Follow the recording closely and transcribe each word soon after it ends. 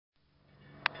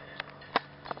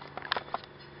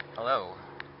Hello.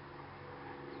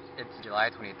 It's July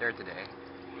 23rd today,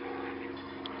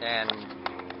 and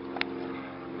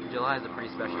July is a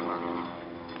pretty special month.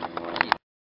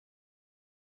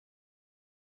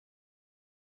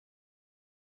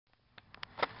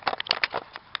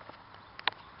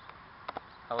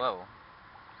 Hello.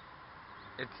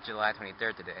 It's July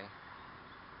 23rd today,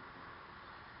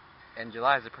 and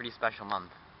July is a pretty special month.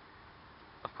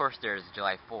 Of course, there's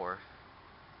July 4th,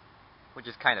 which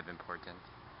is kind of important,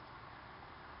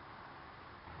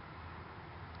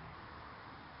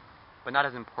 but not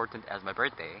as important as my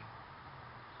birthday,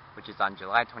 which is on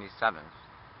July 27th,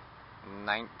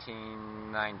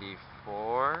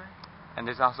 1994. And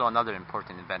there's also another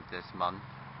important event this month,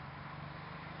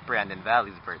 Brandon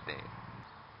Valley's birthday,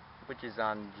 which is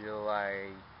on July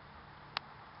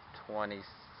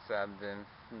 27th,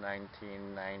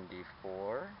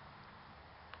 1994.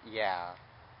 Yeah,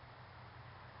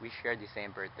 we shared the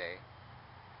same birthday,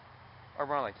 or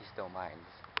more like he stole mine.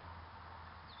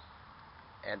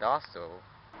 And also,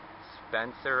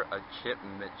 Spencer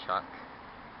Achtymichuk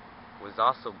was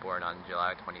also born on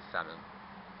July 27th,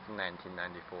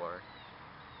 1994.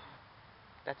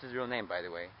 That's his real name, by the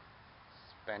way.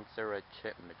 Spencer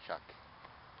Achtymichuk.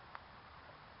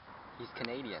 He's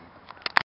Canadian.